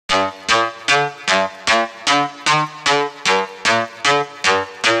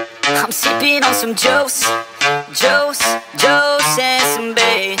I'm sipping on some juice, juice, juice and some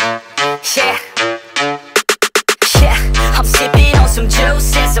bae. Yeah, yeah, I'm sipping on some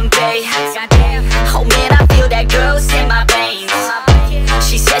juice and some bae. Oh man, I feel that ghost in my veins.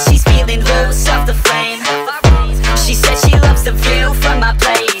 She says she's feeling loose off the flame. She says she loves the view from my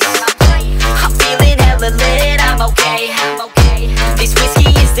place. I'm feeling hella lit, I'm okay. This whiskey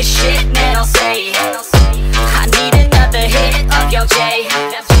is the shit, man, I'll say. I need another hit of your J.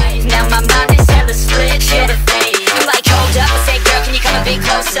 Now my mind is hella split, feel the fade. I'm like, hold up, I say, girl, can you come a bit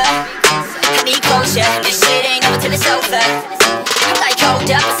closer? I need closure, this shit ain't over till it's over. I'm like, hold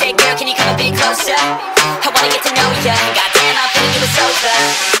up, I say, girl, can you come a bit closer? I wanna get to know ya, goddamn, I'm feeling you it's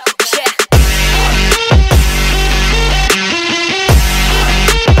over.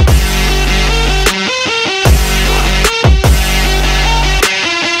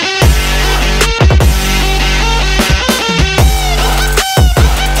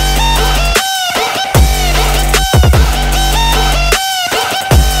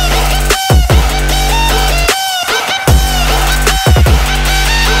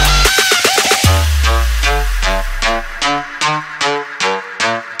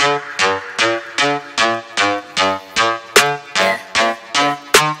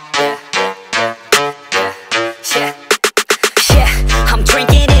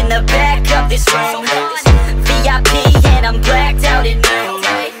 This room, VIP and I'm blacked out at noon.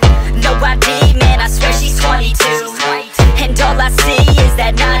 No ID, man, I swear she's 22. And all I see is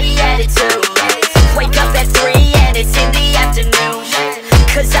that naughty attitude. Wake up at 3 and it's in the afternoon.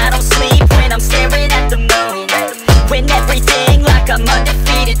 Cause I don't sleep when I'm staring at the moon. When everything like I'm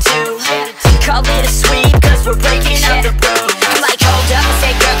undefeated too. Call it a sweep cause we're breaking out the room. I'm like, hold up, I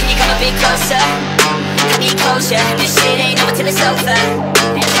say, girl, can you come a bit closer? I need closure, this shit ain't over till it's over.